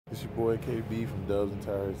It's your boy KB from Dubs and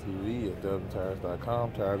Tires TV at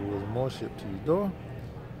dubsandtires.com. Tires, wheels, and more shipped to your door.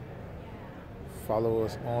 Follow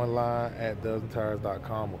us online at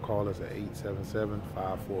dubsandtires.com or call us at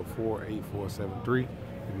 877-544-8473. If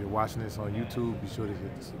you're watching this on YouTube, be sure to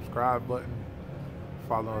hit the subscribe button.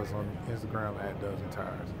 Follow us on Instagram at Dubs and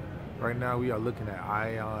Tires. Right now we are looking at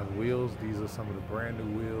Ion wheels. These are some of the brand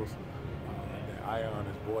new wheels that Ion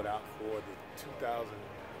has brought out for the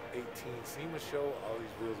 2018 Sema show. All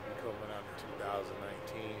these wheels will be coming out in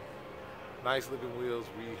 2019. Nice looking wheels.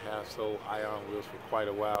 We have sold Ion wheels for quite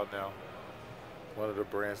a while now. One of the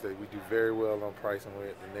brands that we do very well on pricing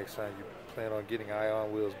with. The next time you plan on getting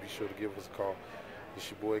Ion wheels, be sure to give us a call. It's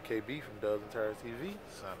your boy KB from Dubs and Tires TV,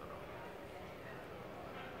 signing off.